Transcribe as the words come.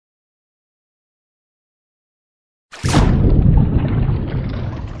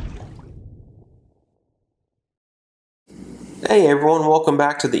Hey everyone, welcome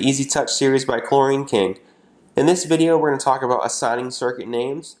back to the Easy Touch series by Chlorine King. In this video we're going to talk about assigning circuit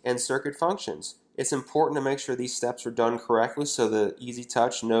names and circuit functions. It's important to make sure these steps are done correctly so the Easy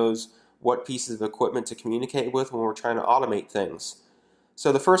Touch knows what pieces of equipment to communicate with when we're trying to automate things.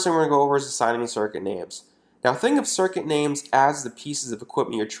 So the first thing we're going to go over is assigning circuit names. Now think of circuit names as the pieces of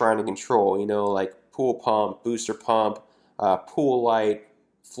equipment you're trying to control, like pool pump, booster pump, pool light,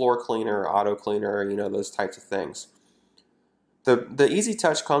 floor cleaner, auto cleaner, those types of things. The Easy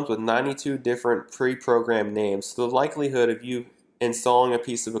Touch comes with 92 different pre-programmed names, so the likelihood of you installing a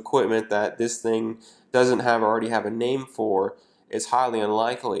piece of equipment that this thing doesn't already have a name for is highly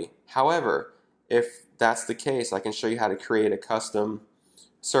unlikely. However, if that's the case, I can show you how to create a custom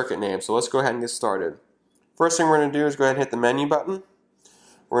circuit name. So let's go ahead and get started. First thing we're going to do is go ahead and hit the menu button.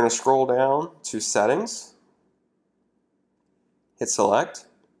 We're going to scroll down to Settings, hit Select,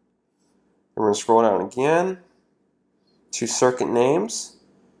 and we're going to scroll down again to Circuit Names,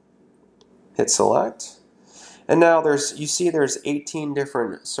 hit Select, and now you see there's 18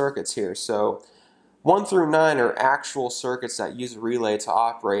 different circuits here. So 1 through 9 are actual circuits that use a relay to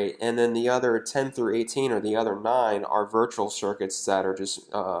operate, and then the other 10 through 18, or the other 9, are virtual circuits that are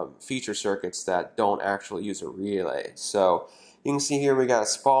just feature circuits that don't actually use a relay. So you can see here we got a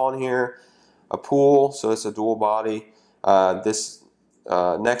spa in here, a pool, so it's a dual body. This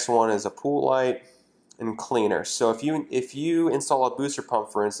next one is a pool light, and cleaner. So if you install a booster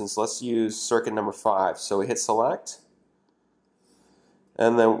pump, for instance, let's use circuit number 5. So we hit Select,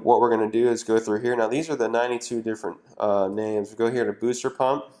 and then what we're going to do is go through here. Now these are the 92 different names. We go here to booster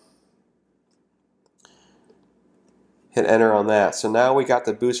pump, hit Enter on that. So now we got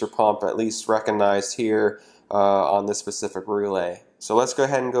the booster pump at least recognized here on this specific relay. So let's go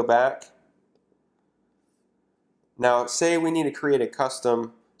ahead and go back. Now say we need to create a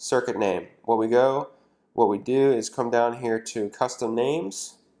custom circuit name. What we do is come down here to Custom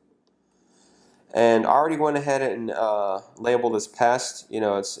Names, and I already went ahead and labeled this pest.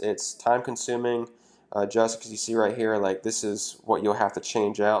 It's time consuming, just because you see right here, like this is what you'll have to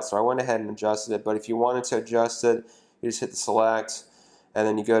change out. So I went ahead and adjusted it, but if you wanted to adjust it, you just hit the select, and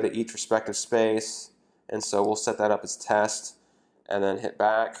then you go to each respective space, and so we'll set that up as test, and then hit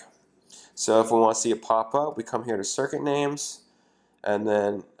back. So if we want to see it pop up, we come here to Circuit Names, and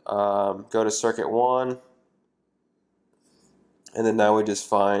then go to Circuit 1, and then now we just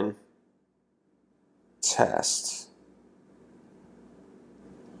find Test.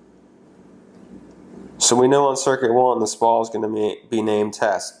 So we know on Circuit 1 the spa is going to be named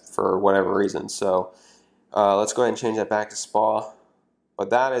Test for whatever reason. So let's go ahead and change that back to Spa. But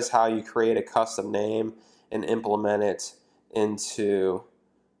that is how you create a custom name and implement it into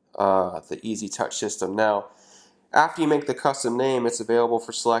the Easy Touch system. Now, after you make the custom name, it's available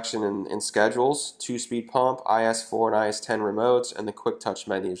for selection in schedules, 2-speed pump, IS4 and IS10 remotes, and the quick touch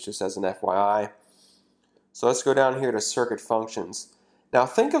menus, just as an FYI. So let's go down here to circuit functions. Now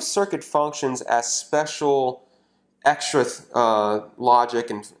think of circuit functions as special extra logic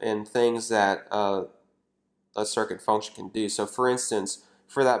and things that a circuit function can do. So for instance,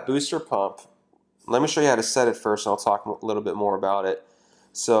 for that booster pump, let me show you how to set it first, and I'll talk a little bit more about it.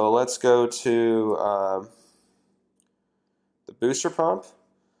 So let's go to the booster pump.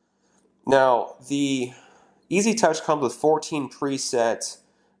 Now the Easy Touch comes with 14 preset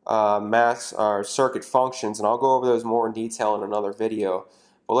circuit functions, and I'll go over those more in detail in another video.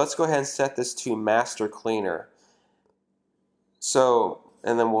 But let's go ahead and set this to Master Cleaner. So,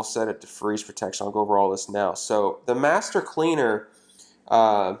 and then we'll set it to freeze protection. I'll go over all this now. So the Master Cleaner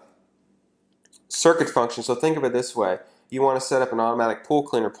circuit function, so think of it this way. You want to set up an automatic pool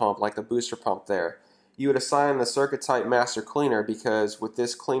cleaner pump like the booster pump there. You would assign the circuit type Master Cleaner, because with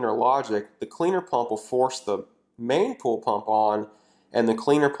this cleaner logic, the cleaner pump will force the main pool pump on, and the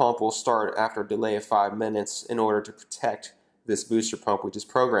cleaner pump will start after a delay of 5 minutes in order to protect this booster pump we just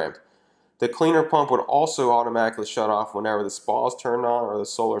programmed. The cleaner pump would also automatically shut off whenever the spa is turned on or the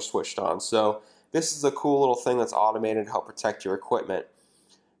solar switched on. So this is a cool little thing that's automated to help protect your equipment.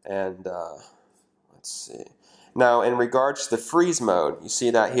 And let's see. Now in regards to the freeze mode, you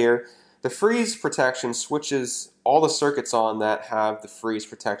see that here. The freeze protection switches all the circuits on that have the freeze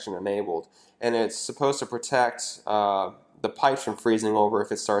protection enabled, and it's supposed to protect the pipes from freezing over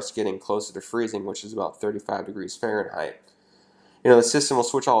if it starts getting closer to freezing, which is about 35 degrees Fahrenheit. The system will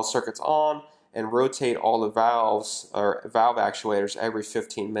switch all the circuits on and rotate all the valves or valve actuators every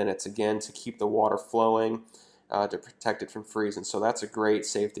 15 minutes, again to keep the water flowing to protect it from freezing. So that's a great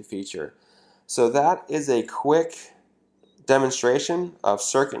safety feature. So that is a quick demonstration of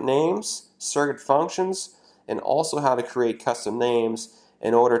circuit names, circuit functions, and also how to create custom names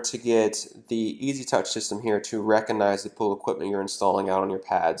in order to get the Easy Touch system here to recognize the pool equipment you're installing out on your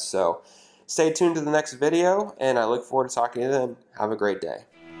pads. So stay tuned to the next video, and I look forward to talking to you then. Have a great day.